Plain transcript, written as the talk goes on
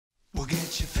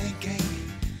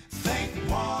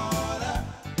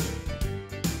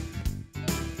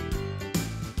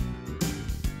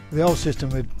The old system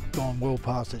had gone well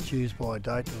past its use-by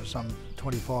date. It was some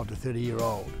 25 to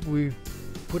 30-year-old. We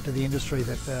put to the industry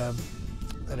that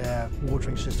our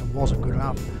watering system wasn't good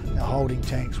enough. Our holding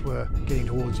tanks were getting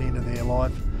towards the end of their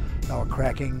life. They were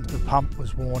cracking, the pump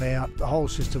was worn out, the whole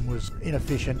system was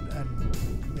inefficient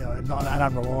and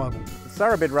unreliable.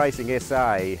 Thoroughbred Racing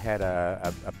SA had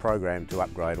a program to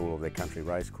upgrade all of their country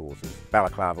race courses.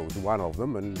 Balaklava was one of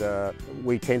them, and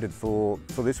we tendered for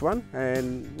this one,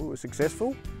 and we were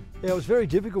successful. Yeah, it was very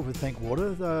difficult with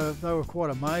Thinkwater. They were quite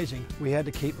amazing. We had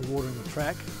to keep the water in the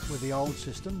track with the old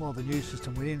system while the new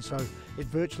system went in, so it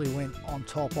virtually went on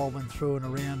top of and through and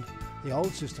around the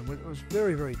old system. It was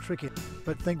very, very tricky.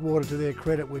 But Thinkwater, to their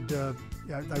credit,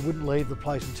 they wouldn't leave the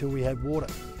place until we had water.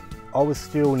 I was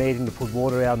still needing to put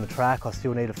water out on the track, I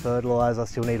still need to fertilise, I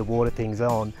still need to water things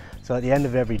on. So at the end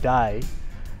of every day,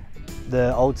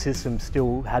 the old system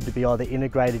still had to be either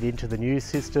integrated into the new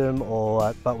system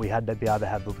but we had to be able to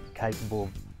have the capable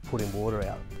of putting water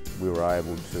out. We were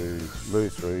able to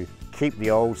move through, keep the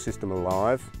old system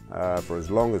alive for as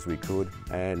long as we could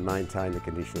and maintain the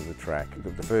condition of the track.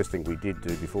 The first thing we did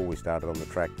do before we started on the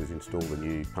track was install the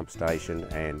new pump station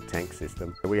and tank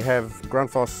system. We have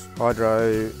Grundfos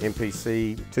Hydro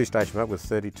MPC 2-station pump with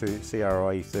 32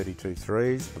 CRI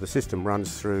 32.3s. The system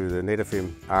runs through the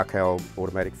Netafim Arcal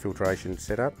automatic filtration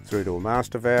setup through to a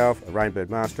master valve, a Rainbird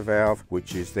master valve,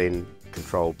 which is then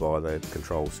controlled by the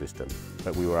control system.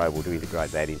 But we were able to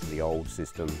integrate that into the old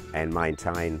system and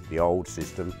maintain the old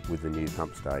system with the new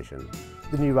pump station.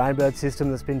 The new Rainbird system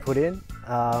that's been put in,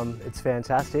 it's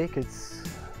fantastic. It's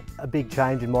a big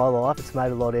change in my life. It's made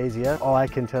it a lot easier. I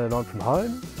can turn it on from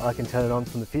home, I can turn it on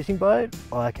from the fishing boat,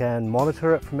 I can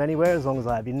monitor it from anywhere as long as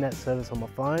I have internet service on my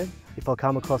phone. If I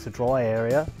come across a dry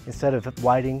area, instead of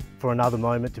waiting for another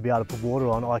moment to be able to put water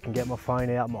on, I can get my phone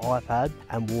out, my iPad,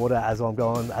 and water as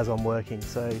I'm working.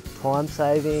 So time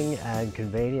saving and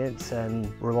convenience and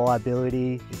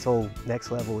reliability, it's all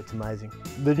next level, it's amazing.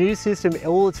 The new system,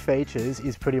 all its features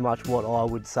is pretty much what I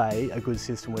would say a good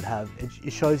system would have.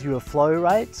 It shows you a flow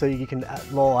rate, so you can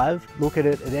live look at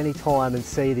it at any time and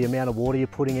see the amount of water you're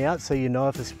putting out, so you know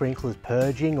if a sprinkler's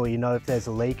purging or you know if there's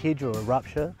a leakage or a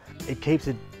rupture. It keeps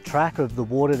a track of the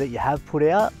water that you have put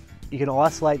out. You can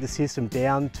isolate the system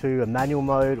down to a manual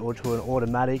mode or to an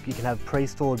automatic. You can have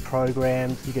pre-stored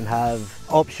programs. You can have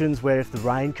options where if the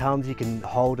rain comes, you can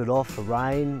hold it off for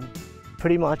rain.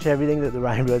 Pretty much everything that the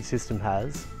Rainbird system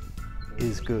has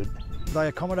is good. They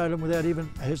accommodate them without even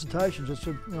hesitation. Just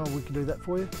said, we can do that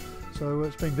for you. So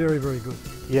it's been very, very good.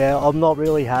 Yeah, I'm not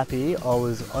really happy. I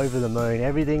was over the moon.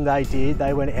 Everything they did,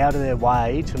 they went out of their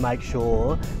way to make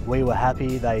sure we were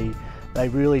happy. They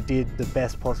really did the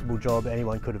best possible job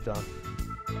anyone could have done.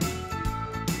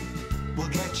 We'll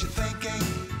get you